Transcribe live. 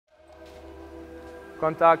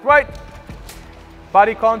Contact, right.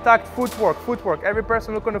 Body contact, footwork, footwork. Every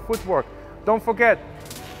person look on the footwork. Don't forget,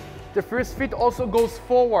 the first feet also goes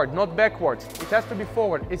forward, not backwards. It has to be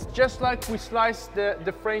forward. It's just like we slice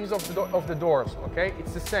the frames of the doors, okay?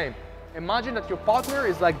 It's the same. Imagine that your partner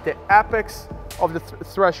is like the apex of the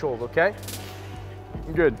threshold, okay?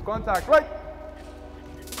 Good. Contact, right.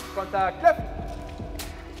 Contact, left.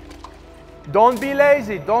 Don't be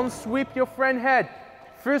lazy. Don't sweep your friend head.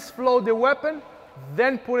 First flow the weapon,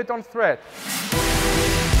 then put it on thread.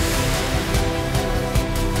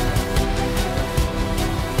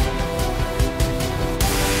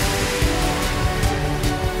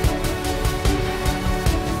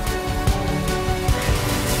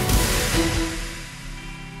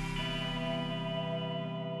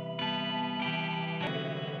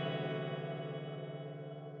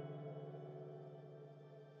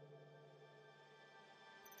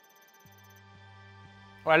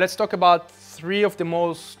 All right, let's talk about 3 of the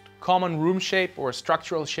most common room shape or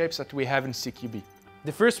structural shapes that we have in CQB.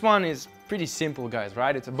 The first one is pretty simple, guys,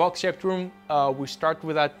 right? It's a box-shaped room. We start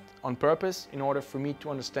with that on purpose in order for me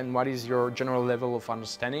to understand what is your general level of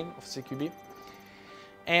understanding of CQB.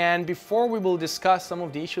 And before we will discuss some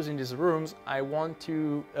of the issues in these rooms, I want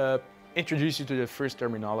to introduce you to the first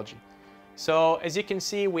terminology. So as you can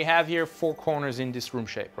see, we have here 4 corners in this room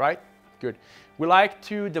shape, right? Good. We like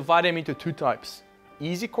to divide them into 2 types.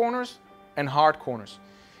 Easy corners and hard corners.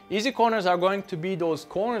 Easy corners are going to be those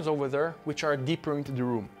corners over there which are deeper into the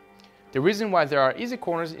room. The reason why there are easy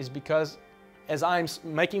corners is because as I'm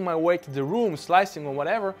making my way to the room, slicing or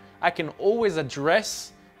whatever, I can always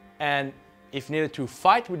address and, if needed to,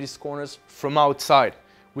 fight with these corners from outside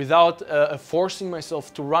without forcing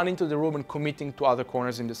myself to run into the room and committing to other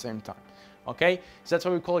corners in the same time. Okay? So that's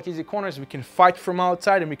why we call it easy corners. We can fight from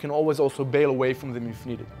outside and we can always also bail away from them if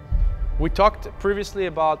needed. We talked previously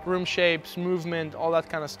about room shapes, movement, all that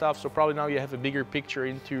kind of stuff, so probably now you have a bigger picture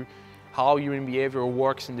into how human behavior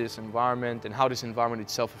works in this environment and how this environment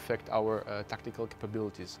itself affects our tactical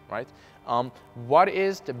capabilities, right? What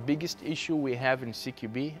is the biggest issue we have in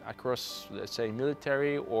CQB across, let's say,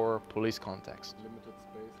 military or police context? Limited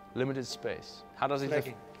space. Limited space. How does it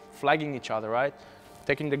affect? Flagging each other, right?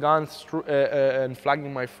 Taking the guns and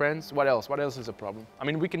flagging my friends. What else? What else is a problem? I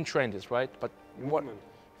mean, we can train this, right? But what?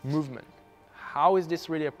 Movement. How is this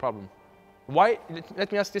really a problem? Why,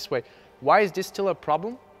 let me ask this way, why is this still a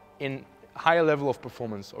problem in higher level of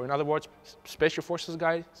performance? Or in other words, special forces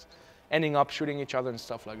guys ending up shooting each other and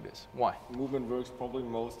stuff like this. Why? Movement works probably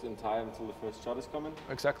most in time until the first shot is coming.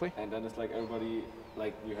 Exactly. And then it's like everybody,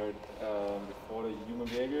 like we heard before, the human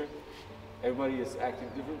behavior, everybody is acting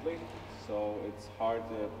differently, so it's hard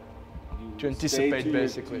to anticipate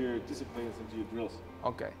basically. To your disciplines and to your drills.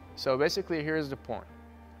 Okay, so basically here's the point.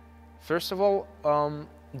 First of all,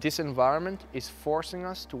 this environment is forcing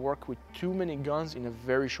us to work with too many guns in a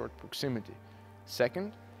very short proximity.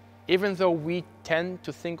 Second, even though we tend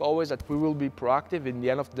to think always that we will be proactive, in the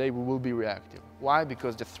end of the day we will be reactive. Why?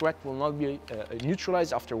 Because the threat will not be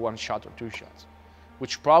neutralized after 1 shot or 2 shots,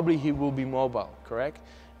 which probably he will be mobile, correct?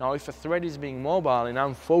 Now if a threat is being mobile and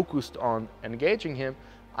I'm focused on engaging him,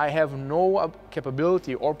 I have no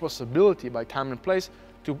capability or possibility by time and place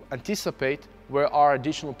to anticipate where are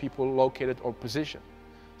additional people located or positioned.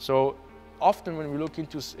 So often when we look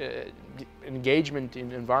into engagement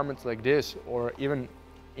in environments like this, or even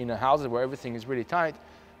in a house where everything is really tight,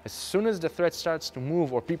 as soon as the threat starts to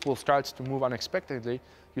move or people starts to move unexpectedly,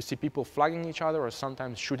 you see people flagging each other or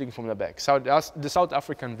sometimes shooting from the back. So the South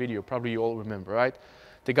African video, probably you all remember, right?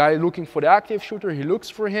 The guy looking for the active shooter, he looks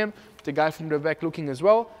for him, the guy from the back looking as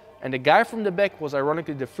well. And the guy from the back was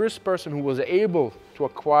ironically the first person who was able to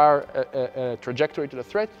acquire a trajectory to the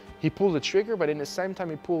threat. He pulled the trigger, but in the same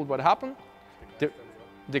time he pulled, what happened?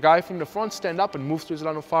 The guy from the front stand up and moved to his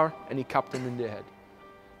line of fire and he capped him in the head.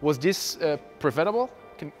 Was this preventable?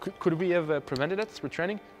 Could we have prevented it through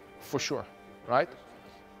training? For sure, right?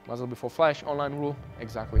 Muzzle before flash, online rule,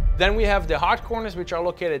 exactly. Then we have the hard corners which are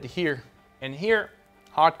located here and here.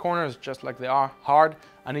 Hard corners, just like they are hard,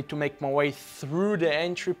 I need to make my way through the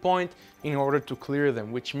entry point in order to clear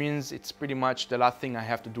them, which means it's pretty much the last thing I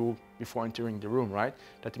have to do before entering the room, right?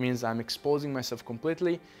 That means I'm exposing myself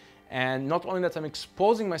completely. And not only that I'm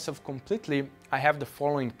exposing myself completely, I have the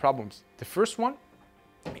following problems. The first one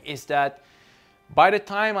is that by the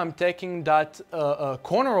time I'm taking that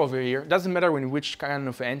corner over here, doesn't matter in which kind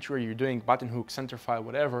of entry you're doing, button hook, center file,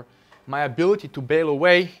 whatever, my ability to bail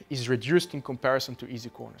away is reduced in comparison to easy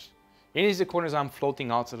corners. In easy corners, I'm floating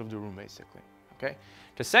outside of the room, basically, okay?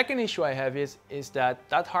 The second issue I have is that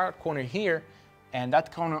hard corner here and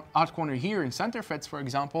that hard corner here in center fets, for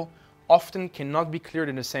example, often cannot be cleared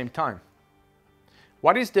at the same time.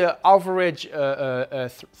 What is the average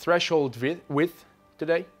threshold width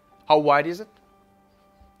today? How wide is it?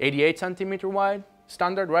 88 centimeter wide,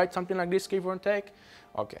 standard, right? Something like this, give or take.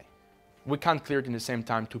 Okay, we can't clear it in the same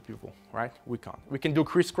time, two people, right? We can't. We can do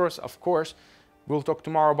crisscross, of course. We'll talk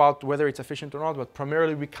tomorrow about whether it's efficient or not, but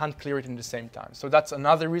primarily we can't clear it in the same time. So that's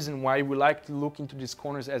another reason why we like to look into these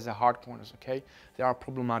corners as the hard corners, okay? They are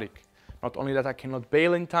problematic. Not only that I cannot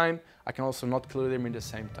bail in time, I can also not clear them in the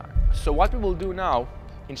same time. So what we will do now,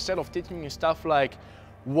 instead of teaching you stuff like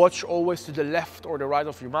watch always to the left or the right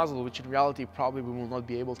of your muzzle, which in reality probably we will not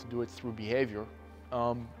be able to do it through behavior,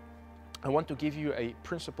 I want to give you a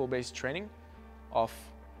principle-based training of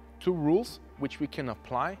 2 rules which we can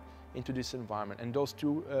apply into this environment. And those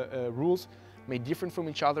 2 rules may differ from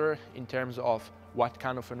each other in terms of what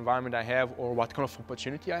kind of environment I have or what kind of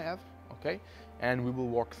opportunity I have, okay? And we will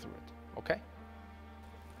walk through it, okay?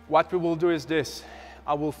 What we will do is this.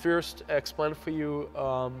 I will first explain for you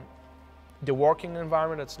the working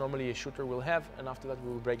environment that's normally a shooter will have, and after that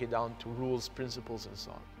we will break it down to rules, principles, and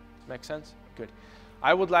so on. Make sense? Good.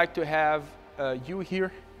 I would like to have you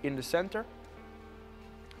here in the center,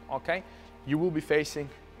 okay? You will be facing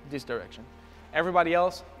this direction. Everybody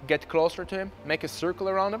else, get closer to him, make a circle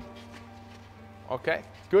around him. Okay,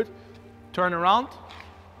 good. Turn around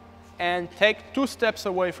and take 2 steps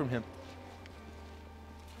away from him.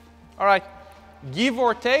 All right, give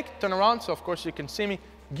or take, turn around, so of course you can see me.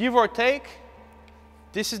 Give or take,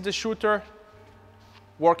 this is the shooter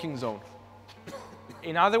working zone.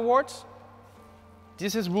 In other words,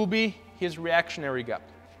 this will be his reactionary gap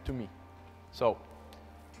to me. So,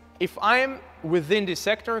 if I am within this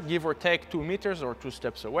sector, give or take 2 meters or 2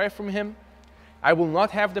 steps away from him, I will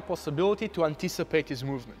not have the possibility to anticipate his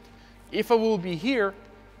movement. If I will be here,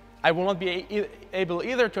 I will not be able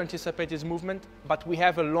either to anticipate his movement, but we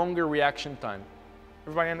have a longer reaction time.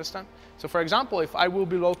 Everybody understand? So for example, if I will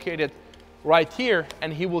be located right here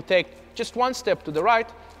and he will take just 1 step to the right,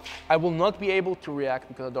 I will not be able to react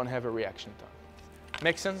because I don't have a reaction time.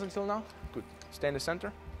 Make sense until now? Good. Stay in the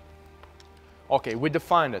center. Okay, we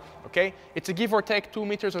defined it, okay? It's a give or take 2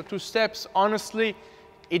 meters or 2 steps. Honestly,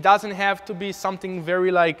 it doesn't have to be something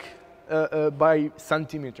very like by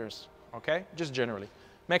centimeters, okay? Just generally.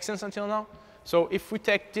 Make sense until now? So if we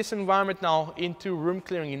take this environment now into room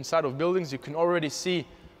clearing inside of buildings, you can already see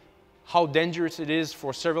how dangerous it is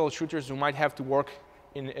for several shooters who might have to work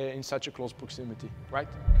in such a close proximity, right?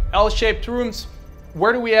 L-shaped rooms.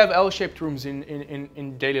 Where do we have L-shaped rooms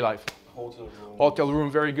in daily life? Hotel room. Hotel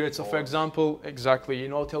room, very good. So for example, exactly,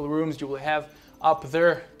 in hotel rooms, you will have up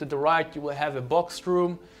there to the right, you will have a box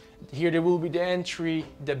room. Here there will be the entry,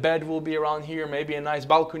 the bed will be around here, maybe a nice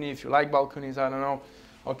balcony if you like balconies, I don't know.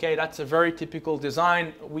 Okay, that's a very typical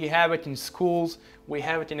design. We have it in schools, we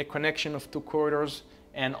have it in a connection of 2 corridors,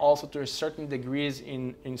 and also to a certain degrees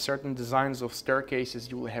in certain designs of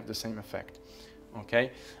staircases, you will have the same effect.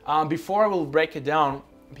 Okay, before I will break it down,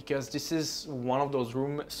 because this is one of those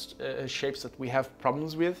room shapes that we have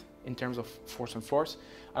problems with in terms of force and force,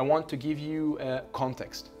 I want to give you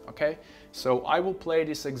context, okay? So I will play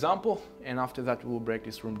this example, and after that we will break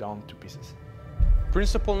this room down to pieces.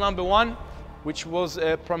 Principle number 1, which was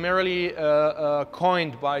primarily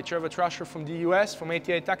coined by Trevor Trusher from the US, from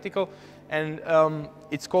ATA Tactical, and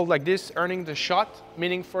it's called like this, earning the shot,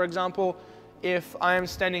 meaning, for example, if I am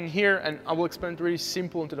standing here, and I will explain it really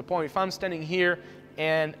simple and to the point, if I'm standing here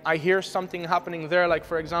and I hear something happening there, like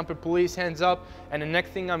for example, police hands up, and the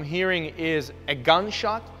next thing I'm hearing is a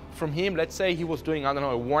gunshot from him. Let's say he was doing, I don't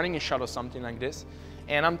know, a warning shot or something like this,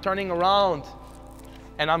 and I'm turning around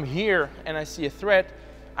and I'm here and I see a threat.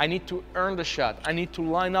 I need to earn the shot. I need to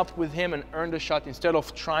line up with him and earn the shot instead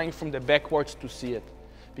of trying from the backwards to see it.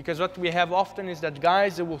 Because what we have often is that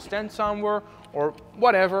guys, they will stand somewhere or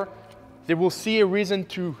whatever, they will see a reason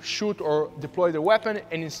to shoot or deploy the weapon,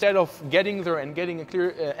 and instead of getting there and getting a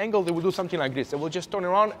clear angle, they will do something like this. They will just turn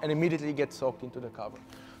around and immediately get soaked into the cover.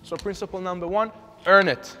 So principle number 1, earn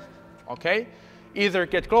it, okay? Either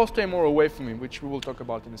get close to him or away from him, which we will talk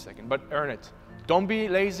about in a second, but earn it. Don't be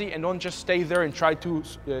lazy and don't just stay there and try to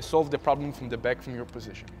solve the problem from the back from your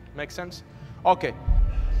position. Make sense? Okay.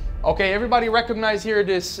 Okay, everybody recognize here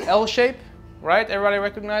this L shape, right? Everybody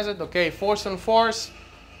recognize it? Okay, force on force.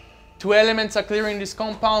 2 elements are clearing this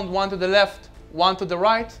compound, 1 to the left, 1 to the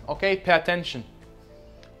right. Okay, pay attention.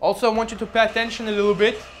 Also, I want you to pay attention a little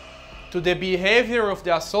bit to the behavior of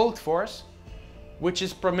the assault force, which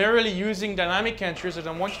is primarily using dynamic entries, and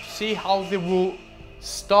I want you to see how they will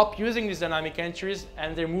stop using these dynamic entries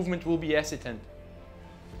and their movement will be hesitant.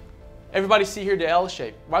 Everybody see here the L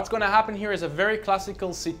shape. What's going to happen here is a very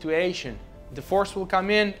classical situation the force will come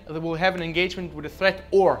in, they will have an engagement with the threat,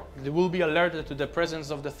 or they will be alerted to the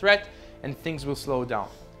presence of the threat and things will slow down.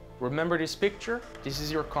 Remember this picture? This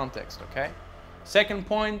is your context, okay? Second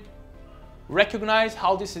point, recognize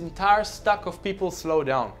how this entire stack of people slow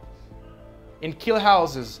down. In kill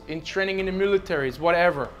houses, in training in the militaries,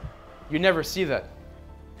 whatever, you never see that.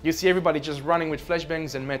 You see everybody just running with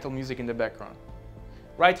flashbangs and metal music in the background.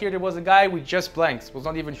 Right here, there was a guy with just blanks, was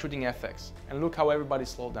not even shooting FX. And look how everybody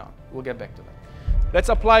slowed down. We'll get back to that. Let's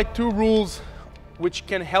apply two rules which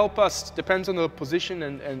can help us, depends on the position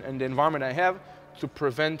and the environment I have, to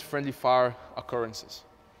prevent friendly fire occurrences,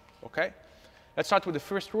 okay? Let's start with the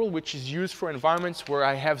first rule, which is used for environments where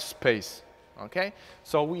I have space, okay?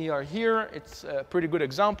 So we are here, it's a pretty good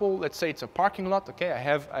example. Let's say it's a parking lot, okay?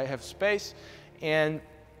 I have space, and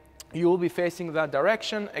you will be facing that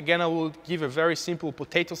direction. Again, I will give a very simple,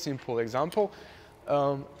 simple example.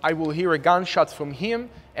 I will hear a gunshot from him,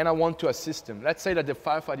 and I want to assist him. Let's say that the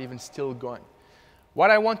firefight is even still going. What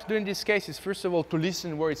I want to do in this case is, first of all, to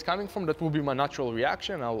listen where it's coming from. That will be my natural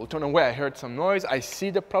reaction. I will turn away. I heard some noise. I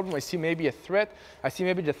see the problem. I see maybe a threat. I see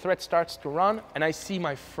maybe the threat starts to run, and I see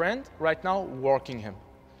my friend right now walking him.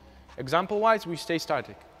 Example-wise, we stay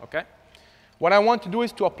static, okay? What I want to do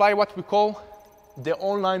is to apply what we call the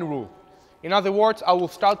online rule. In other words, I will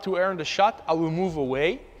start to earn the shot. I will move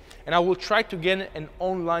away, and I will try to get an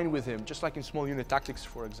online with him, just like in small unit tactics,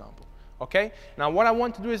 for example. Okay? Now what I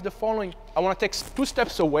want to do is the following. I want to take 2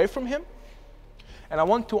 steps away from him, and I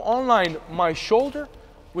want to online my shoulder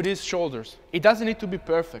with his shoulders. It doesn't need to be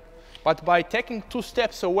perfect, but by taking 2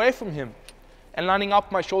 steps away from him and lining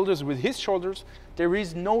up my shoulders with his shoulders, there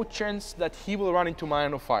is no chance that he will run into my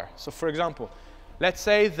line of fire. So for example, let's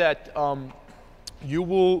say that you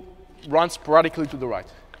will run sporadically to the right,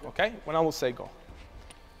 okay? When I will say go.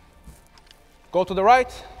 Go to the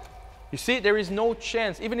right. You see, there is no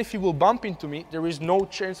chance, even if he will bump into me, there is no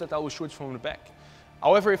chance that I will shoot from the back.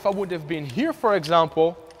 However, if I would have been here, for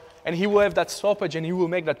example, and he will have that stoppage and he will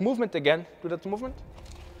make that movement again, do that movement,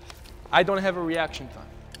 I don't have a reaction time.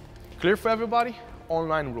 Clear for everybody?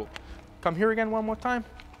 Online rule. Come here again one more time.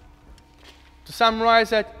 To summarize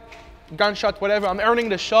that, gunshot, whatever, I'm earning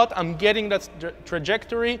the shot, I'm getting that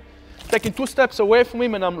trajectory, taking 2 steps away from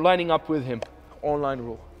him, and I'm lining up with him. Online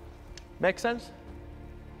rule. Make sense?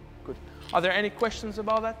 Good. Are there any questions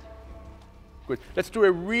about that? Good. Let's do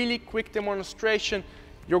a really quick demonstration.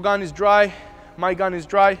 Your gun is dry, my gun is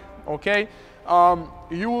dry, okay?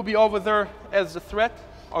 You will be over there as the threat,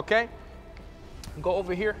 okay? Go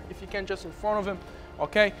over here, if you can, just in front of him,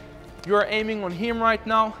 okay? You're aiming on him right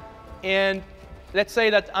now, and let's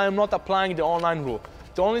say that I'm not applying the online rule.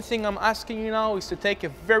 The only thing I'm asking you now is to take a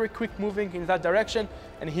very quick moving in that direction,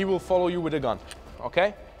 and he will follow you with a gun,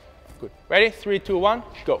 okay? Good. Ready? 3, 2, 1,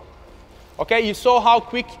 go. Okay, you saw how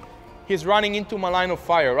quick he's running into my line of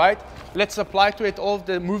fire, right? Let's apply to it all of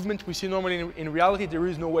the movement we see normally in reality. There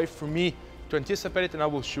is no way for me to anticipate it, and I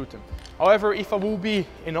will shoot him. However, if I will be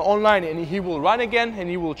in the online and he will run again and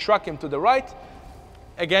he will track him to the right,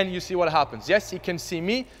 again, you see what happens. Yes, he can see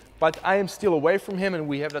me, but I am still away from him, and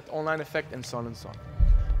we have that online effect, and so on and so on.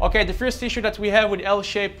 Okay, the first issue that we have with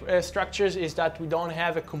L-shaped structures is that we don't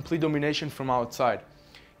have a complete domination from outside.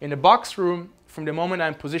 In the box room, from the moment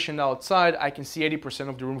I'm positioned outside, I can see 80%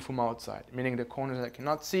 of the room from outside, meaning the corners I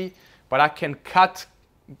cannot see, but I can cut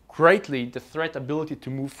greatly the threat ability to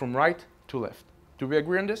move from right to left. Do we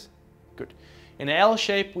agree on this? Good. In an L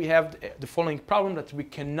shape, we have the following problem, that we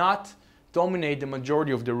cannot dominate the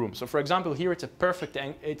majority of the room. So for example, here it's a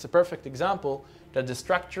perfect example that the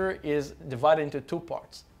structure is divided into 2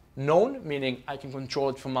 parts. Known, meaning I can control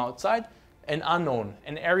it from outside, and unknown,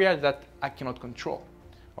 an area that I cannot control.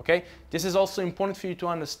 Okay? This is also important for you to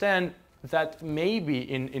understand that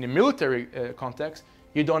maybe in a military context,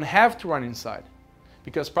 you don't have to run inside,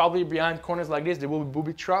 because probably behind corners like this, there will be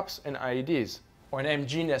booby traps and IEDs, or an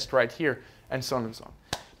MG nest right here, and so on and so on.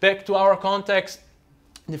 Back to our context,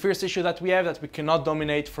 the first issue that we have, that we cannot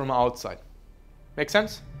dominate from outside. Make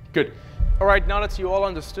sense? Good. All right, now that you all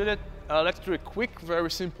understood it, let's do a quick, very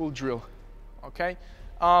simple drill. Okay?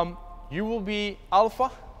 You will be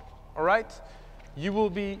Alpha, all right? You will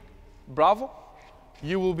be Bravo.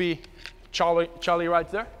 You will be Charlie right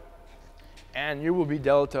there. And you will be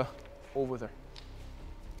Delta over there.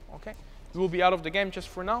 Okay? You will be out of the game just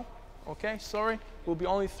for now. Okay, sorry. Will be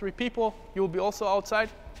only 3 people. You will be also outside.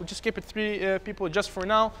 We'll just keep it 3 people just for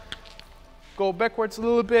now. Go backwards a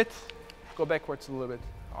little bit. Go backwards a little bit.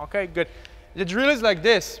 Okay, good. The drill is like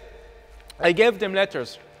this. I gave them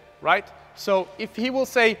letters, right? So if he will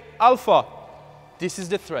say Alpha, this is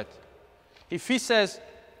the threat. If he says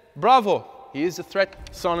Bravo, he is the threat,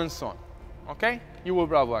 so on and so on. Okay? You will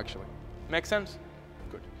Bravo, actually. Make sense?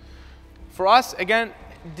 Good. For us, again,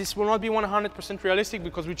 this will not be 100% realistic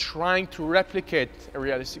because we're trying to replicate a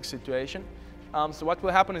realistic situation. So what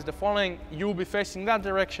will happen is the following: you will be facing that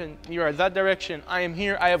direction, you're at that direction, I am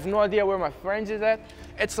here, I have no idea where my friends is at.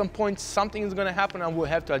 At some point, something is gonna happen and we'll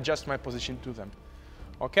have to adjust my position to them.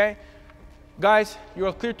 Okay? Guys, you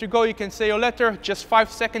are clear to go, you can say your letter, just 5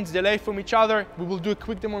 seconds delay from each other. We will do a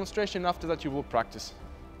quick demonstration, after that you will practice.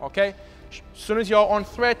 Okay? As soon as you're on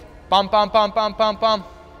thread, pam, pam, pam, pam, pam, pam,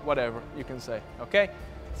 whatever you can say. Okay?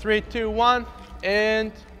 3, 2, 1,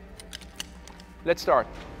 and let's start.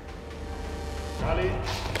 Rally.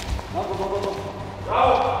 Bravo.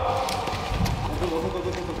 Rally.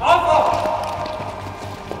 Alpha.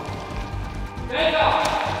 Beta.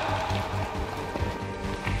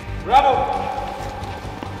 Bravo.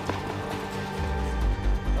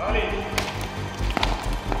 Rally.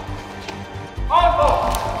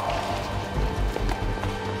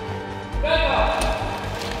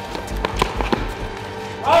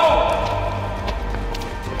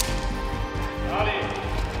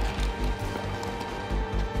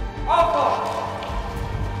 Alpha.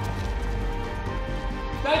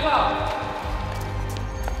 Beta.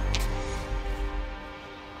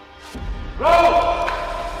 Bravo.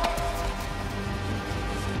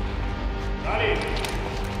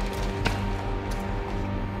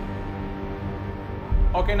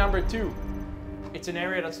 Okay, number 2. It's an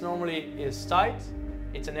area that's normally is tight.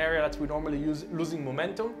 It's an area that we normally use losing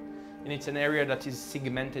momentum, and it's an area that is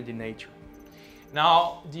segmented in nature.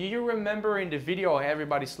 Now, do you remember in the video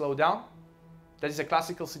everybody slow down? That is a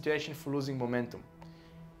classical situation for losing momentum.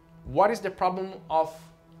 What is the problem of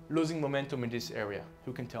losing momentum in this area?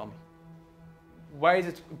 Who can tell me? Why is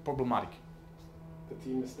it problematic? The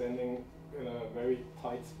team is standing in a very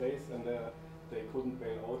tight space and they couldn't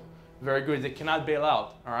bail out. Very good, they cannot bail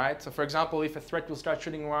out, all right? So for example, if a threat will start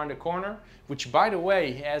shooting around the corner, which by the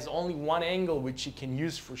way, has only one angle which he can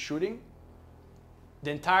use for shooting, the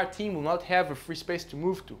entire team will not have a free space to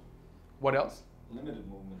move to. What else? Limited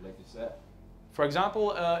movement, like you said. For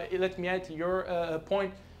example, let me add to your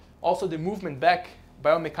point, also the movement back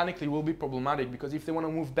biomechanically will be problematic, because if they want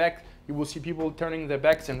to move back, you will see people turning their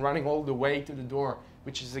backs and running all the way to the door,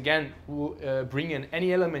 which is again will bring in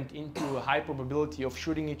any element into a high probability of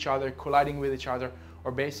shooting each other, colliding with each other,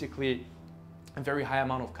 or basically a very high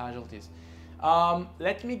amount of casualties.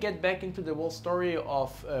 Let me get back into the whole story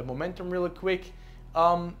of momentum really quick.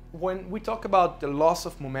 When we talk about the loss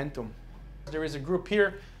of momentum, there is a group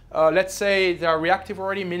here. Let's say they are reactive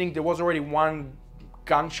already, meaning there was already one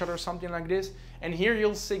gunshot or something like this. And here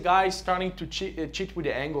you'll see guys starting to cheat with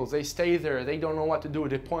the angles. They stay there, they don't know what to do.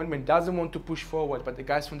 The pointman doesn't want to push forward, but the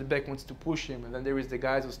guys from the back wants to push him. And then there is the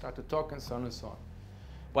guys who start to talk and so on and so on.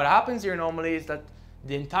 What happens here normally is that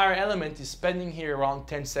the entire element is spending here around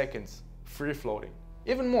 10 seconds, free floating.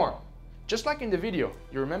 Even more, just like in the video.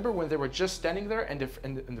 You remember when they were just standing there and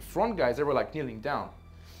the front guys, they were like kneeling down.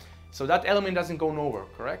 So that element doesn't go nowhere,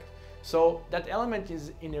 correct? So that element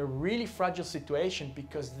is in a really fragile situation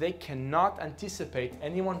because they cannot anticipate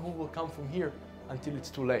anyone who will come from here until it's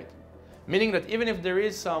too late. Meaning that even if there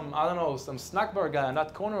is some, I don't know, some snack bar guy in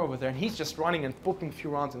that corner over there and he's just running and pooping a few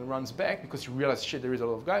rounds and runs back because you realize, shit, there is a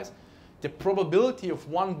lot of guys, the probability of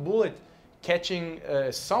one bullet catching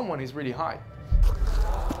someone is really high.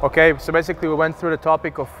 Okay, so basically we went through the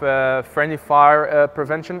topic of friendly fire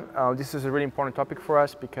prevention. This is a really important topic for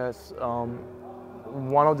us because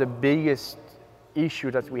one of the biggest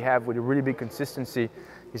issues that we have with a really big consistency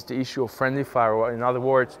is the issue of friendly fire, or in other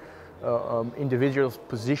words, individuals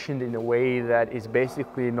positioned in a way that is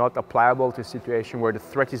basically not applicable to a situation where the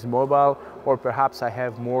threat is mobile, or perhaps I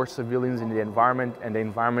have more civilians in the environment and the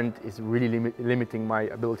environment is really limiting my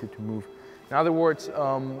ability to move. In other words,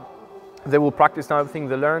 they will practice another thing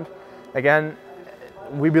they learned. Again,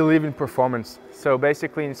 we believe in performance. So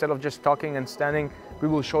basically, instead of just talking and standing, we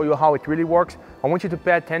will show you how it really works. I want you to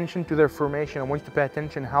pay attention to their formation. I want you to pay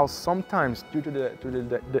attention how sometimes, due to the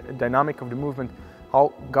dynamic of the movement,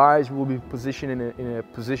 how guys will be positioned in a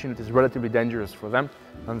position that is relatively dangerous for them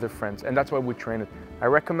and their friends. And that's why we train it. I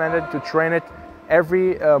recommend it to train it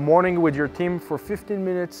every morning with your team for 15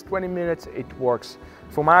 minutes, 20 minutes, it works.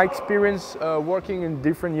 From my experience working in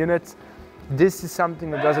different units, this is something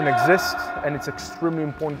that doesn't exist, and it's extremely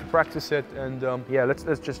important to practice it. And yeah, let's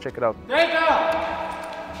just check it out. Delta!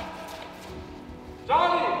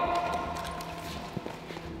 Charlie!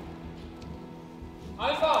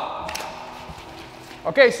 Alpha!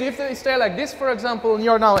 Okay, so if they stay like this, for example, and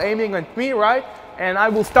you're now aiming at me, right? And I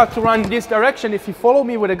will start to run in this direction. If you follow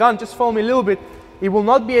me with a gun, just follow me a little bit, he will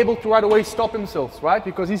not be able to right away stop himself, right?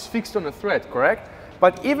 Because he's fixed on a threat, correct?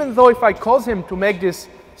 But even though if I cause him to make this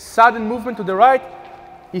sudden movement to the right,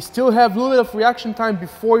 he still have a little bit of reaction time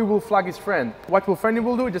before he will flag his friend. What will friend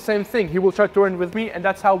will do? The same thing. He will try to turn with me, and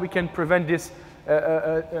that's how we can prevent this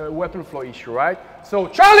weapon flow issue, right? So,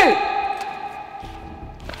 Charlie!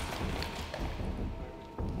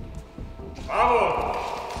 Bravo!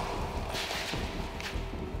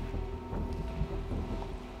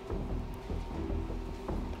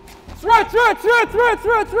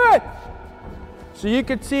 Threat! So you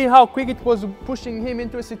could see how quick it was pushing him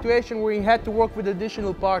into a situation where he had to work with an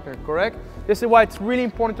additional partner, correct? This is why it's really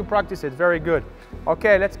important to practice it. Very good.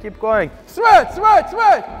 Okay, let's keep going. Threat!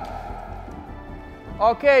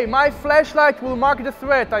 Okay, my flashlight will mark the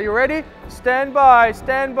threat. Are you ready? Stand by.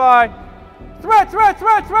 Threat!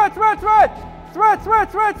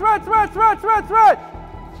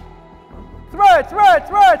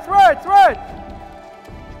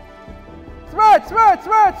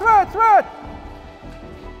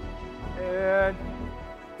 And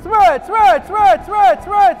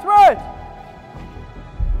threat!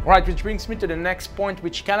 Right, which brings me to the next point,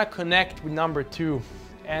 which kind of connect with number 2,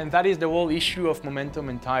 and that is the whole issue of momentum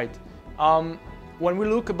and tide. When we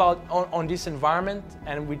look on this environment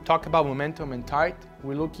and we talk about momentum and tide,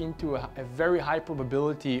 we look into a very high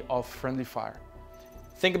probability of friendly fire.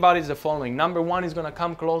 Think about it as the following. Number 1 is going to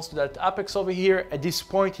come close to that apex over here. At this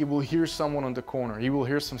point, he will hear someone on the corner. He will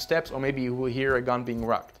hear some steps, or maybe he will hear a gun being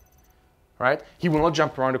racked. Right? He will not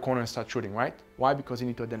jump around the corner and start shooting, right? Why? Because he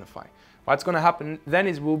needs to identify. What's going to happen then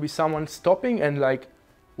is will be someone stopping and like,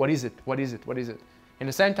 what is it? In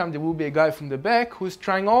the same time, there will be a guy from the back who's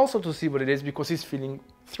trying also to see what it is because he's feeling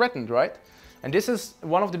threatened, right? And this is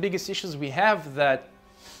one of the biggest issues we have, that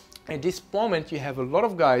at this moment you have a lot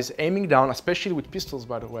of guys aiming down, especially with pistols,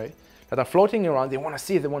 by the way, that are floating around. They want to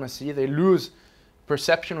see, they lose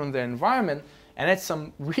perception on the environment. And at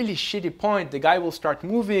some really shitty point, the guy will start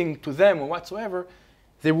moving to them or whatsoever.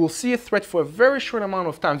 They will see a threat for a very short amount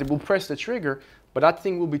of time. They will press the trigger, but that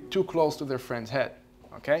thing will be too close to their friend's head,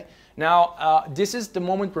 okay? Now, this is the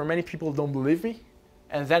moment where many people don't believe me.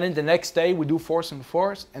 And then in the next day, we do force and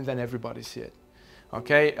force, and then everybody see it,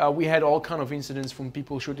 okay? We had all kind of incidents from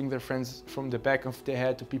people shooting their friends from the back of the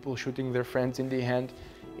head to people shooting their friends in the hand.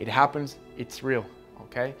 It happens, it's real,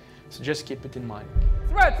 okay? So just keep it in mind.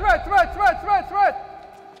 Threat!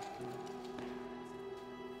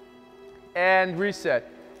 And reset.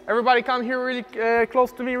 Everybody come here really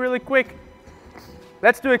close to me really quick.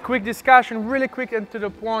 Let's do a quick discussion, really quick and to the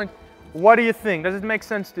point. What do you think? Does it make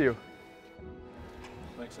sense to you?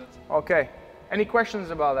 Makes sense. Okay. Any questions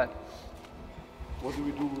about that? What do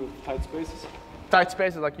we do with tight spaces? Tight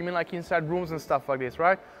spaces, like you mean like inside rooms and stuff like this,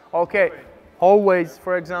 right? Okay. Hallways,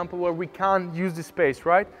 for example, where we can't use the space,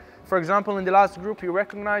 right? For example, in the last group, you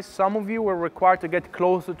recognize some of you were required to get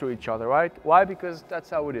closer to each other, right? Why? Because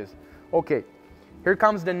that's how it is. Okay, here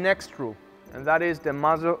comes the next rule, and that is the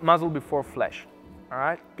muzzle before flash. All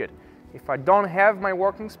right, good. If I don't have my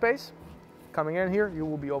working space, coming in here, you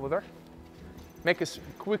will be over there. Make a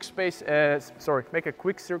quick space, make a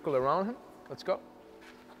quick circle around him. Let's go.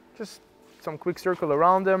 Just some quick circle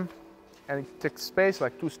around him, and take space,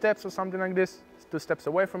 like 2 steps or something like this. 2 steps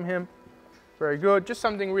away from him. Very good. Just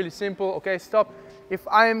something really simple. Okay, stop. If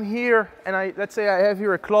I am here and let's say I have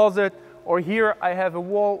here a closet, or here I have a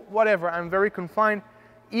wall, whatever, I'm very confined.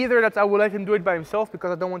 Either that I will let him do it by himself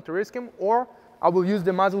because I don't want to risk him, or I will use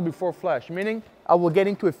the muzzle before flash, meaning I will get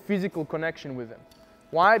into a physical connection with him.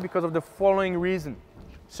 Why? Because of the following reason.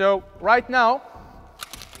 So right now,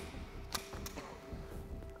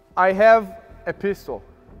 I have a pistol,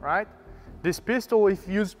 right? This pistol, if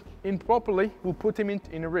used improperly, will put him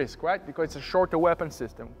in a risk, right? Because it's a shorter weapon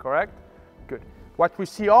system, correct? Good. What we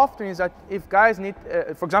see often is that if guys need,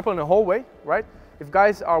 for example, in a hallway, right? If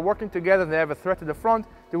guys are working together and they have a threat at the front,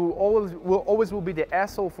 there will always be the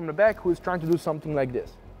asshole from the back who is trying to do something like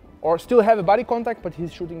this. Or still have a body contact, but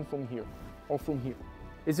he's shooting from here or from here.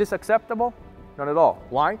 Is this acceptable? Not at all.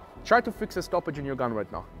 Why? Try to fix a stoppage in your gun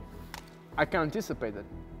right now. I can anticipate that.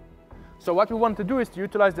 So what we want to do is to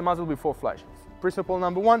utilize the muzzle before flash. Principle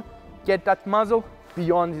number 1, get that muzzle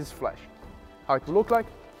beyond his flash. How it will look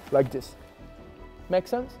like this. Make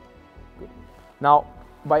sense? Good. Now,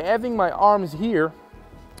 by having my arms here,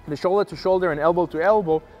 the shoulder to shoulder and elbow to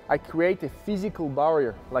elbow, I create a physical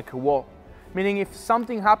barrier, like a wall. Meaning if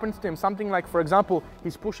something happens to him, something like, for example,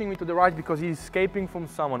 he's pushing me to the right because he's escaping from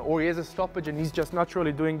someone, or he has a stoppage and he's just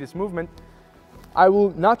naturally doing this movement, I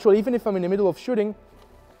will naturally, even if I'm in the middle of shooting,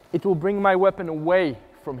 it will bring my weapon away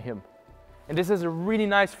from him. And this is a really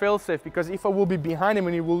nice fail-safe, because if I will be behind him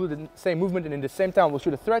and he will do the same movement and in the same time will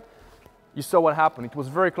shoot a threat, you saw what happened. It was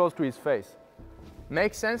very close to his face.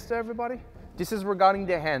 Makes sense to everybody? This is regarding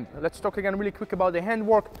the hand. Let's talk again really quick about the hand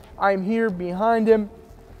work. I'm here behind him,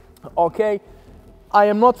 okay? I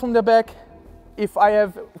am not from the back. If I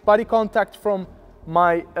have body contact from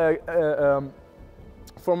my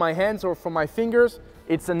hands or from my fingers,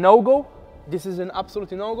 it's a no-go. This is an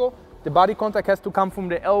absolute no-go. The body contact has to come from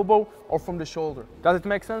the elbow or from the shoulder. Does it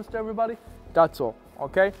make sense to everybody? That's all,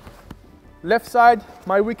 okay? Left side,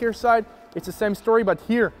 my weaker side, it's the same story, but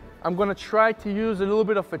here I'm gonna try to use a little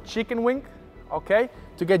bit of a chicken wing, okay,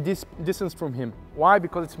 to get this distance from him. Why?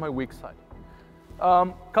 Because it's my weak side.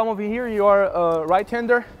 Come over here, you are a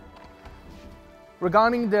right-hander.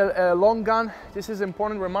 Regarding the long gun, this is an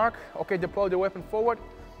important remark. Okay, deploy the weapon forward.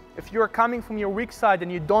 If you're coming from your weak side and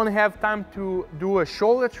you don't have time to do a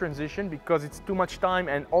shoulder transition because it's too much time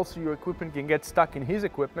and also your equipment can get stuck in his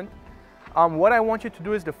equipment, what I want you to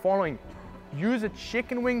do is the following. Use a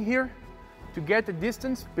chicken wing here to get the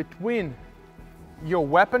distance between your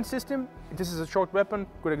weapon system. This is a short weapon,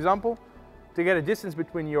 good example. To get a distance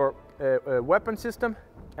between your weapon system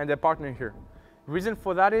and the partner here. The reason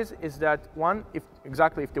for that is that one, if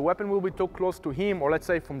the weapon will be too close to him, or let's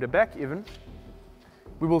say from the back even,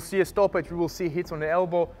 we will see a stoppage, we will see hits on the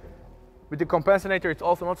elbow. With the compensator, it's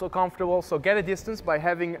also not so comfortable. So get a distance by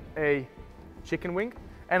having a chicken wing.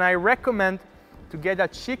 And I recommend to get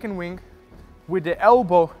that chicken wing with the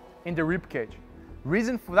elbow in the rib cage.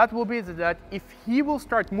 Reason for that will be that if he will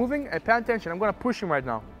start moving, and pay attention, I'm gonna push him right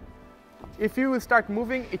now. If he will start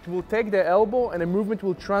moving, it will take the elbow and the movement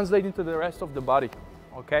will translate into the rest of the body,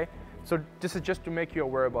 okay? So this is just to make you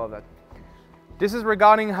aware about that. This is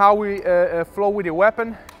regarding how we flow with the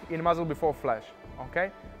weapon in muzzle before flash,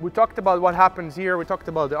 okay? We talked about what happens here, we talked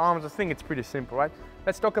about the arms. I think it's pretty simple, right?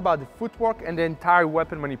 Let's talk about the footwork and the entire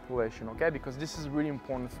weapon manipulation, okay? Because this is really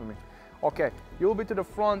important for me. Okay, you will be to the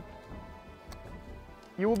front,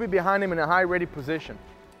 you will be behind him in a high ready position.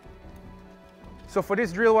 So for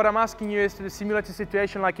this drill, what I'm asking you is to simulate a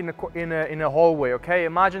situation like in a hallway, okay?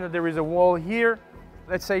 Imagine that there is a wall here,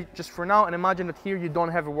 let's say just for now, and imagine that here you don't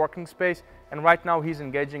have a working space, and right now he's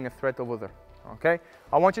engaging a threat over there, okay?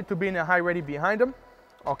 I want you to be in a high ready behind him,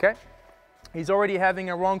 okay? He's already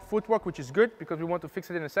having a wrong footwork, which is good because we want to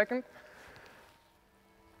fix it in a second.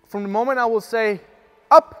 From the moment I will say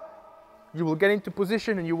up, you will get into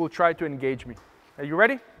position and you will try to engage me. Are you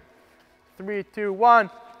ready? 3, 2, 1,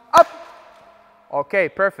 up! Okay,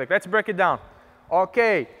 perfect. Let's break it down.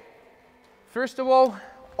 Okay, first of all,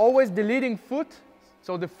 always the leading foot,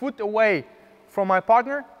 so the foot away from my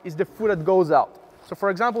partner is the foot that goes out. So for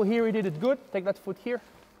example, here he did it good. Take that foot here.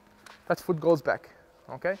 That foot goes back.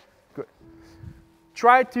 Okay, good.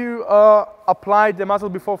 Try to apply the muzzle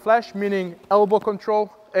before flash, meaning elbow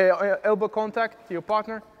control, elbow contact to your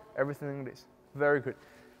partner. Everything like this. Very good.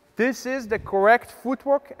 This is the correct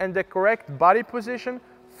footwork and the correct body position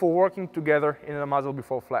for working together in a muzzle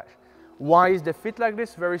before flash. Why is the fit like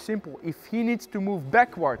this? Very simple. If he needs to move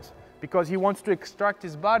backwards because he wants to extract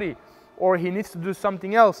his body or he needs to do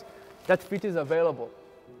something else, that fit is available.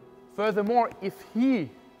 Furthermore, if he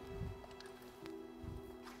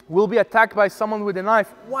will be attacked by someone with a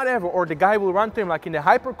knife, whatever, or the guy will run to him like in the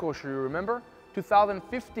hyperkosher, you remember?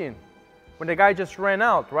 2015, when the guy just ran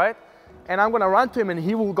out, right? And I'm gonna run to him and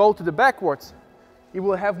he will go to the backwards. He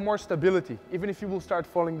will have more stability, even if he will start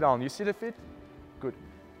falling down. You see the fit? Good.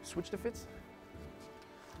 Switch the fits.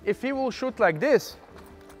 If he will shoot like this,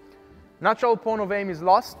 natural point of aim is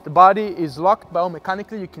lost, the body is locked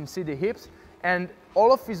biomechanically, you can see the hips, and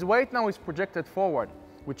all of his weight now is projected forward,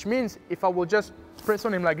 which means if I will just press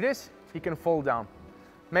on him like this, he can fall down.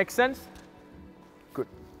 Make sense? Good.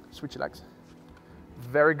 Switch legs.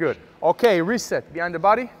 Very good. Okay, reset behind the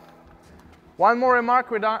body. One more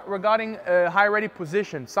remark regarding high ready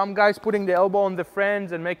position. Some guys putting the elbow on the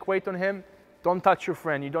friends and make weight on him. Don't touch your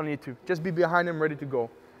friend, you don't need to. Just be behind him, ready to go.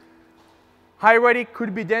 High ready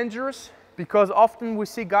could be dangerous because often we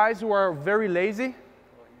see guys who are very lazy.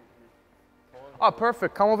 Oh,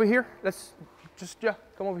 perfect, come over here. Let's just, yeah,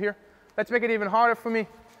 come over here. Let's make it even harder for me.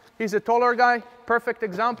 He's a taller guy, perfect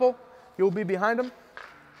example. You'll be behind him.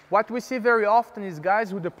 What we see very often is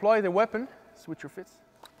guys who deploy the weapon, switch your fits,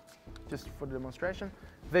 just for the demonstration.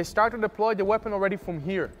 They start to deploy the weapon already from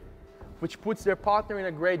here, which puts their partner in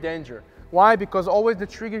a great danger. Why? Because always the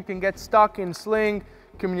trigger can get stuck in sling,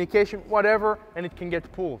 communication, whatever, and it can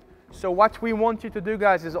get pulled. So what we want you to do,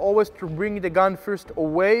 guys, is always to bring the gun first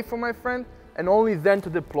away from my friend and only then to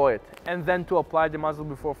deploy it and then to apply the muzzle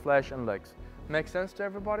before flash and legs. Make sense to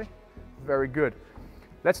everybody? Very good.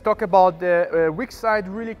 Let's talk about the weak side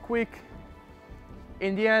really quick.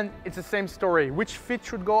 In the end, it's the same story. Which fit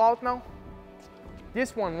should go out now?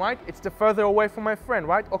 This one, right? It's the further away from my friend,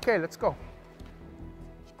 right? Okay, let's go.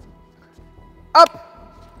 up,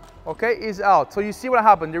 okay, is out. So you see what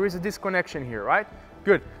happened, there is a disconnection here, right?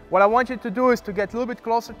 Good. What I want you to do is to get a little bit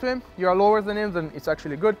closer to him. You are lower than him, then it's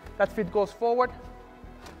actually good. That feet goes forward,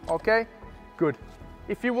 okay, good.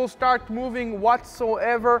 If he will start moving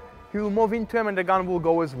whatsoever, he will move into him and the gun will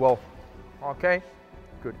go as well, okay,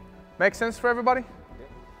 good. Make sense for everybody? Yeah.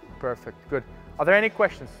 Perfect, good. Are there any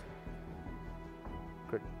questions?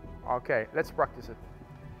 Good, okay, let's practice it.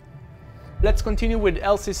 Let's continue with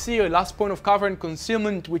LCC, last point of cover and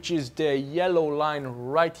concealment, which is the yellow line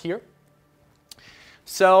right here.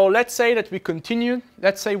 So let's say that we continued.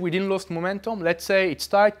 Let's say we didn't lose momentum. Let's say it's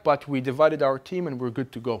tight, but we divided our team and we're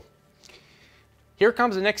good to go. Here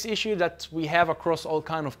comes the next issue that we have across all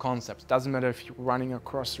kinds of concepts. Doesn't matter if you're running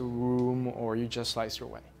across a room or you just slice your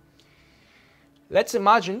way. Let's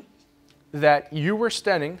imagine that you were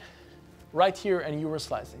standing right here and you were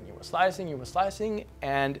slicing. You were slicing, you were slicing,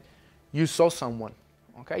 and you saw someone,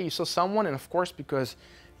 okay? You saw someone, and of course, because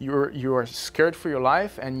you are scared for your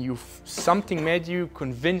life and something made you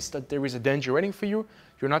convinced that there is a danger waiting for you,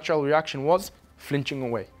 your natural reaction was flinching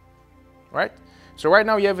away, right? So right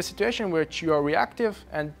now you have a situation in which you are reactive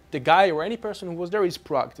and the guy or any person who was there is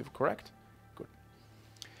proactive, correct? Good.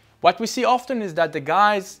 What we see often is that the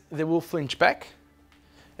guys, they will flinch back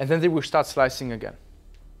and then they will start slicing again.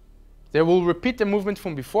 They will repeat the movement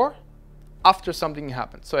from before after something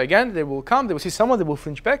happens. So again, they will come, they will see someone, they will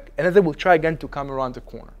flinch back, and then they will try again to come around the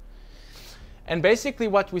corner. And basically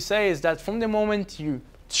what we say is that from the moment you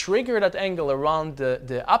trigger that angle around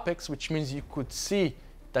the apex, which means you could see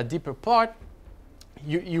that deeper part,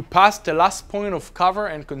 you pass the last point of cover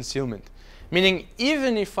and concealment. Meaning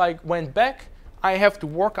even if I went back, I have to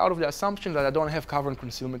work out of the assumption that I don't have cover and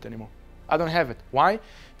concealment anymore. I don't have it. Why?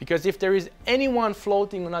 Because if there is anyone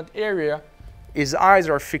floating on that area, his eyes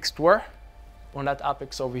are fixed where? On that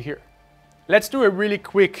apex over here. Let's do a really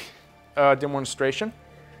quick demonstration.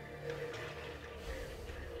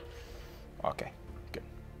 Okay, good.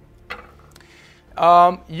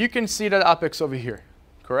 You can see that apex over here,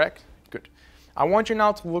 correct? Good. I want you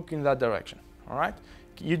now to look in that direction, all right?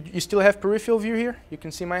 You still have peripheral view here? You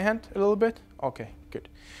can see my hand a little bit? Okay, good.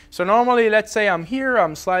 So normally, let's say I'm here,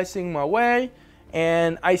 I'm slicing my way,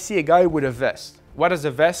 and I see a guy with a vest. What does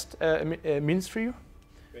a vest means for you?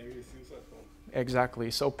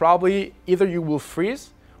 Exactly. So probably either you will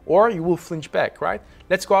freeze or you will flinch back, right?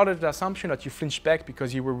 Let's go out of the assumption that you flinched back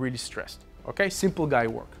because you were really stressed. Okay, simple guy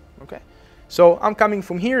work. Okay, so I'm coming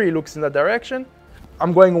from here, he looks in that direction,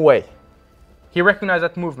 I'm going away. He recognized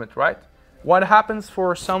that movement, right? What happens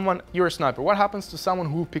for someone, you're a sniper, what happens to someone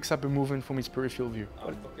who picks up a movement from his peripheral view?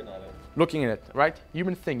 I'm looking at it. Looking at it, right?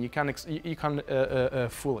 Human thing, you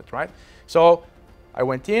can't fool it, right? So I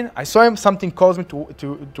went in, I saw him, something caused me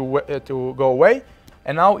to go away,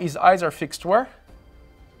 and now his eyes are fixed where?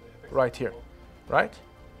 Right here, right?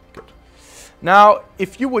 Good. Now,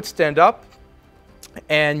 if you would stand up,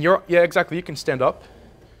 and yeah, exactly, you can stand up.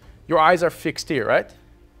 Your eyes are fixed here, right?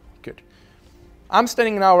 Good. I'm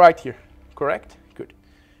standing now right here, correct? Good.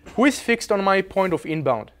 Who is fixed on my point of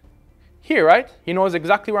inbound? Here, right? He knows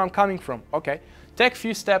exactly where I'm coming from. Okay. Take a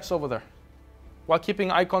few steps over there while keeping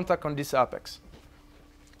eye contact on this apex.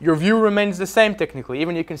 Your view remains the same technically,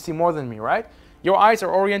 even you can see more than me, right? Your eyes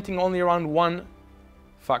are orienting only around one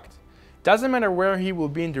fact. Doesn't matter where he will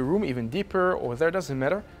be in the room, even deeper or there, doesn't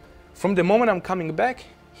matter. From the moment I'm coming back,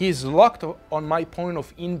 he is locked on my point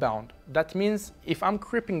of inbound. That means if I'm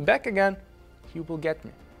creeping back again, he will get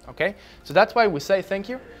me, okay? So that's why we say thank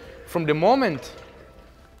you. From the moment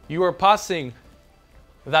you are passing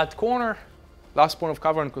that corner, last point of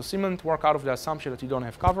cover and concealment, work out of the assumption that you don't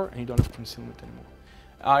have cover and you don't have concealment anymore.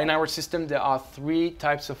 In our system, there are 3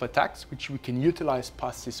 types of attacks which we can utilize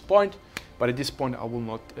past this point, but at this point I will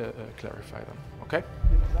not clarify them, okay?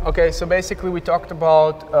 Okay, so basically we talked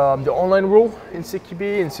about the online rule in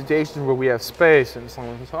CQB in situations where we have space and so on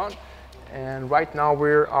and so on. And right now we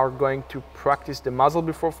are going to practice the muzzle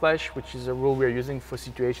before flash, which is a rule we are using for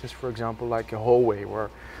situations, for example, like a hallway where,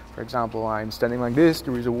 for example, I'm standing like this,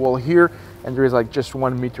 there is a wall here, and there is like just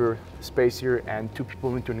 1 meter space here, and 2 people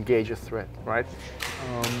need to engage a threat, right?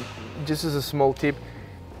 This is a small tip.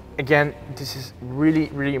 Again, this is really,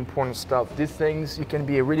 really important stuff. These things, you can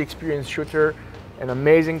be a really experienced shooter, an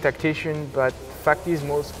amazing tactician, but the fact is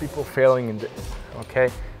most people failing in this, okay?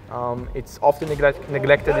 It's often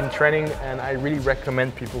neglected in training, and I really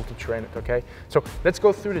recommend people to train it, okay? So let's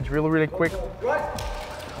go through the drill really quick.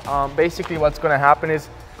 Basically what's gonna happen is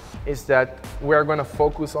that we're gonna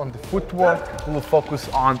focus on the footwork, we'll focus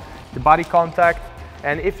on the body contact,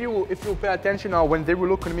 and if you pay attention now, when they were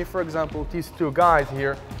looking at me, for example, these 2 guys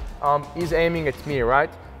here, he's aiming at me, right?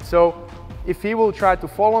 So if he will try to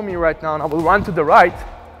follow me right now and I will run to the right,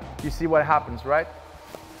 you see what happens, right?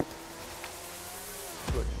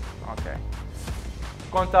 Good, okay.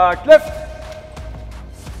 Contact left,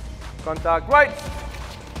 contact right,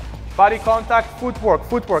 body contact, footwork,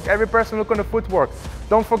 footwork. Every person look on the footwork.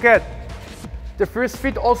 Don't forget, the first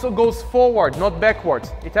feet also goes forward, not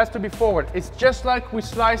backwards. It has to be forward. It's just like we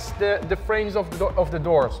slice the frames of the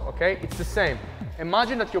doors, okay? It's the same.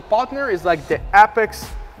 Imagine that your partner is like the apex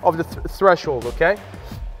of the threshold, okay?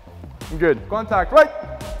 Good. Contact right,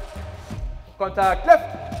 contact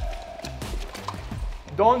left.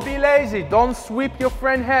 Don't be lazy, don't sweep your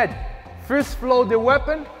friend head. First flow the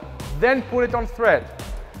weapon, then put it on thread.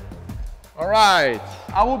 All right,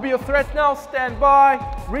 I will be a threat now, stand by,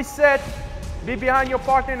 reset, be behind your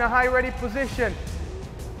partner in a high ready position.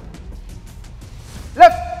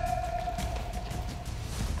 Left.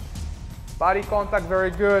 Body contact,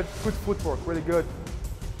 very good. Good footwork, really good.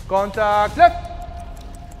 Contact left.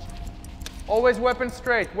 Always weapon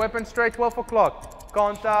straight, 12 o'clock.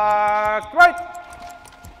 Contact right.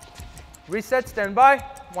 Reset, stand by.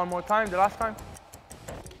 One more time, the last time.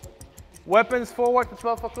 Weapons forward to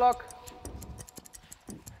 12 o'clock.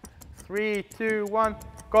 3, 2, 1.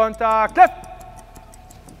 Contact left.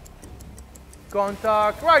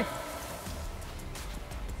 Contact right.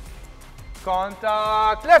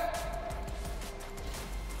 Contact left.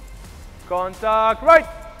 Contact right.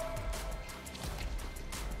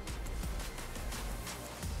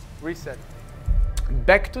 Reset.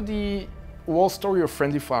 Back to the whole story of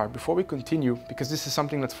friendly fire. Before we continue, because this is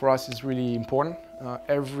something that for us is really important.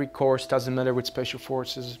 Every course, doesn't matter with special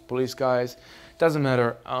forces, police guys, doesn't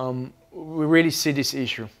matter. We really see this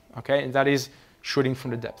issue, okay? And that is shooting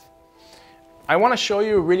from the depth. I want to show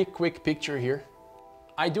you a really quick picture here.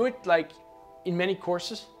 I do it like in many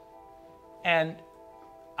courses, and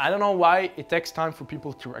I don't know why it takes time for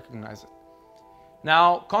people to recognize it.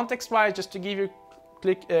 Now, context-wise, just to give you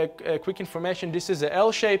quick information, this is a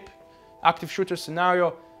L-shape active shooter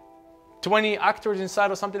scenario, 20 actors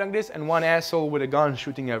inside or something like this, and one asshole with a gun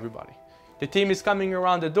shooting everybody. The team is coming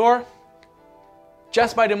around the door.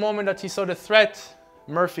 Just by the moment that he saw the threat,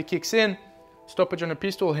 Murphy kicks in, stoppage on a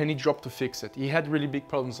pistol, and he dropped to fix it. He had really big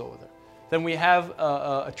problems over there. Then we have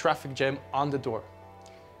a traffic jam on the door.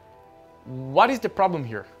 What is the problem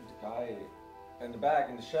here? The guy in the back,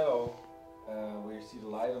 in the shadow, where you see the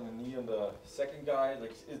light on the knee on the second guy,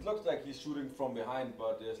 like it looks like he's shooting from behind,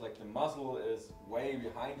 but there's like the muzzle is way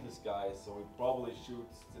behind this guy, so he probably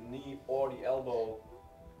shoots the knee or the elbow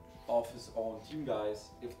of his own team guys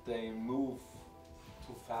if they move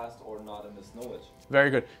too fast or not in this knowledge. Very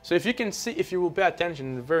good. So if you can see, if you will pay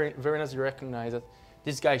attention, very nicely recognize that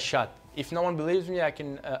this guy shot. If no one believes me, I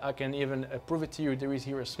can even prove it to you. There is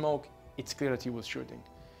here a smoke. It's clear that he was shooting.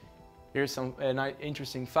 Here's some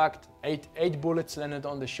interesting fact. Eight bullets landed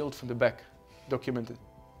on the shield from the back, documented.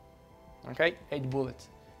 Okay, 8 bullets.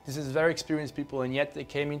 This is very experienced people, and yet they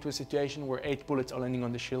came into a situation where 8 bullets are landing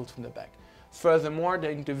on the shield from the back. Furthermore,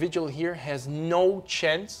 the individual here has no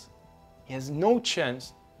chance,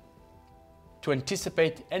 to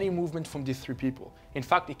anticipate any movement from these 3 people. In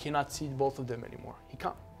fact, he cannot see both of them anymore. He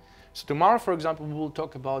can't. So tomorrow, for example, we will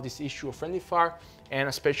talk about this issue of friendly fire, and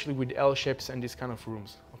especially with L-shapes and these kind of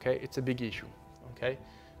rooms. Okay, it's a big issue. Okay,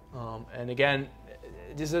 and again,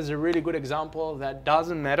 this is a really good example that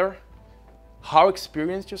doesn't matter how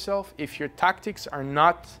experienced yourself, if your tactics are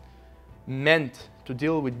not meant to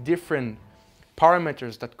deal with different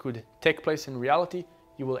parameters that could take place in reality,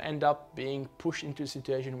 you will end up being pushed into a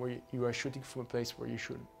situation where you are shooting from a place where you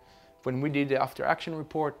shouldn't. When we did the after action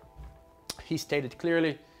report, he stated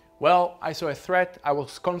clearly, well, I saw a threat, I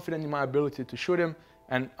was confident in my ability to shoot him,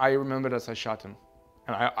 and I remembered as I shot him.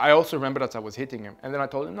 And I also remembered that I was hitting him. And then I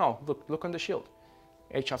told him, no, look on the shield.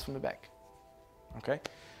 8 shots from the back. Okay,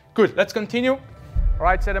 good, let's continue. All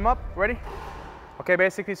right, set him up, ready? Okay,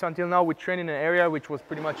 basically, so until now we trained in an area which was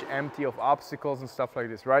pretty much empty of obstacles and stuff like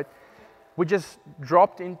this, right? We just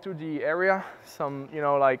dropped into the area, some, you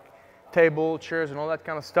know, like table, chairs and all that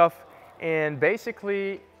kind of stuff. And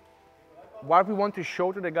basically, what we want to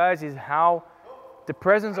show to the guys is how the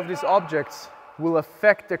presence of these objects will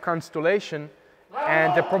affect the constellation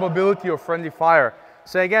and the probability of friendly fire.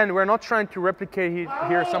 So again, we're not trying to replicate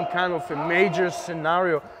here some kind of a major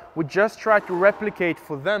scenario. We just try to replicate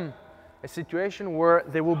for them a situation where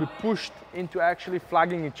they will be pushed into actually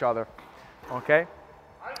flagging each other. Okay?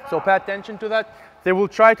 So pay attention to that. They will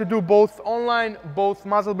try to do both online, both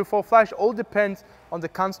muzzle before flash. All depends on the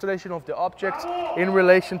constellation of the objects in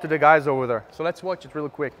relation to the guys over there. So let's watch it real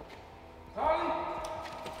quick.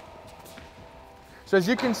 So as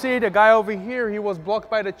you can see, the guy over here, he was blocked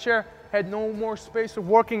by the chair, had no more space of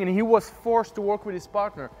working, and he was forced to work with his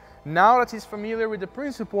partner. Now that he's familiar with the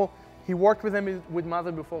principle, he worked with him with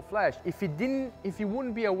Mother Before Flash. If he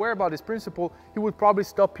wouldn't be aware about this principle, he would probably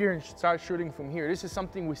stop here and start shooting from here. This is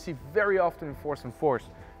something we see very often in force and force.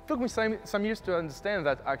 It took me some years to understand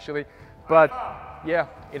that actually, but yeah,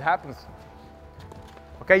 it happens.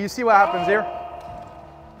 Okay, you see what happens here?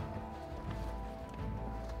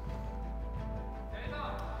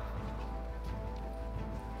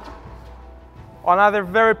 Another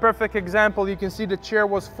very perfect example, you can see the chair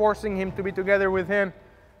was forcing him to be together with him.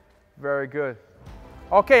 Very good.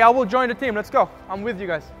 Okay, I will join the team, let's go. I'm with you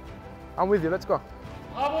guys. I'm with you, let's go.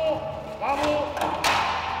 Bravo! Bravo!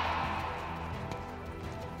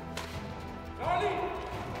 Charlie!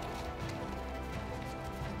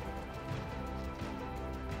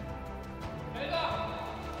 Delta!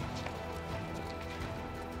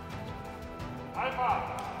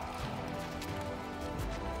 Alpha!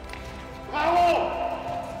 Bravo!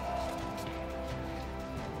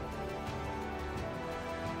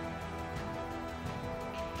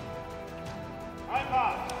 Alpha!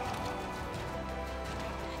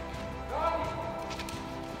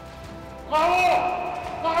 Bravo!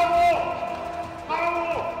 Bravo!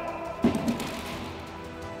 Bravo!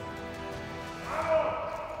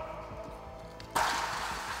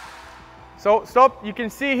 So stop, you can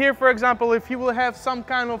see here, for example, if he will have some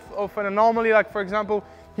kind of an anomaly, like for example,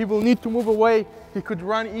 he will need to move away, he could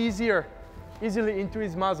run easily into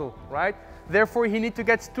his muzzle, right? Therefore, he needs to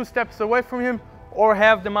get 2 steps away from him or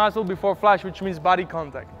have the muzzle before flash, which means body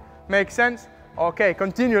contact. Make sense? Okay,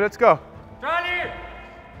 continue, let's go. Charlie!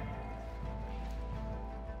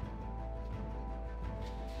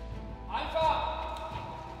 Alpha!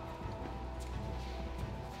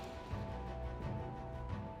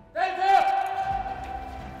 Delta!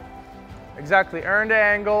 Exactly, earn the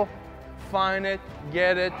angle, find it,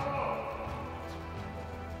 get it.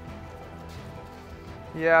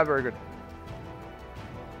 Yeah, very good.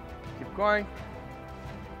 Keep going.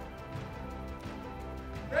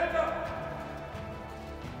 Delta!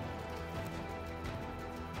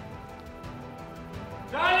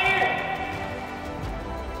 Charlie!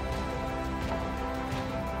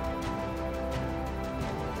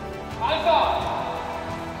 Alpha!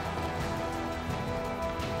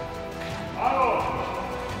 Bravo!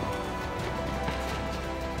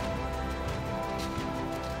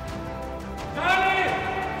 Charlie!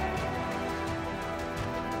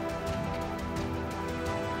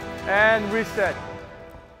 And reset.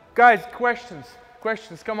 Guys, questions,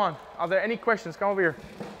 come on. Are there any questions? Come over here.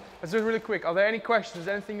 Let's do it really quick. Are there any questions,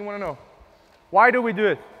 anything you want to know? Why do we do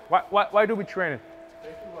it? Why do we train it?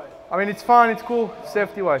 Safety-wise, I mean, it's fun, it's cool,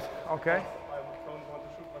 safety-wise. Okay, I don't want to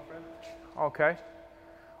shoot my friend. okay.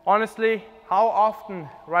 Honestly, how often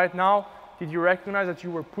right now did you recognize that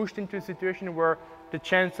you were pushed into a situation where the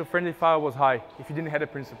chance of friendly fire was high if you didn't have a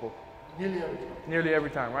principle? Nearly every time. Nearly every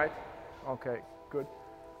time, right? Okay, good.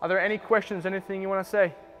 Are there any questions, anything you want to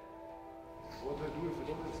say? What do I do if I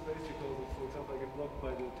don't have space because, for example, I get blocked by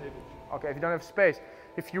the table? Okay, if you don't have space.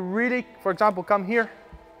 If you really, for example, come here,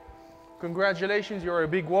 congratulations, you're a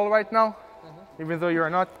big wall right now, even though you're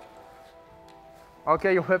not.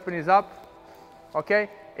 Okay, your weapon is up. Okay,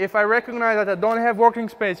 if I recognize that I don't have working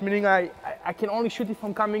space, meaning I can only shoot if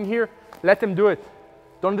I'm coming here, let him do it.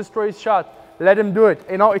 Don't destroy his shot, let him do it.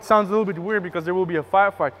 You know, it sounds a little bit weird because there will be a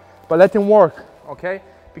firefight, but let him work, okay?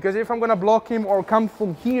 Because if I'm gonna block him or come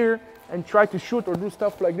from here and try to shoot or do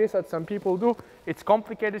stuff like this that some people do, it's a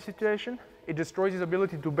complicated situation. It destroys his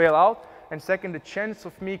ability to bail out. And second, the chance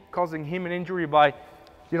of me causing him an injury by,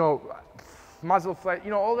 you know, muzzle flight, you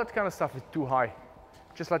know, all that kind of stuff is too high.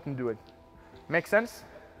 Just let him do it. Make sense?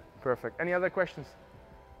 Perfect. Any other questions?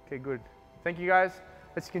 Okay, good. Thank you guys.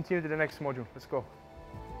 Let's continue to the next module. Let's go.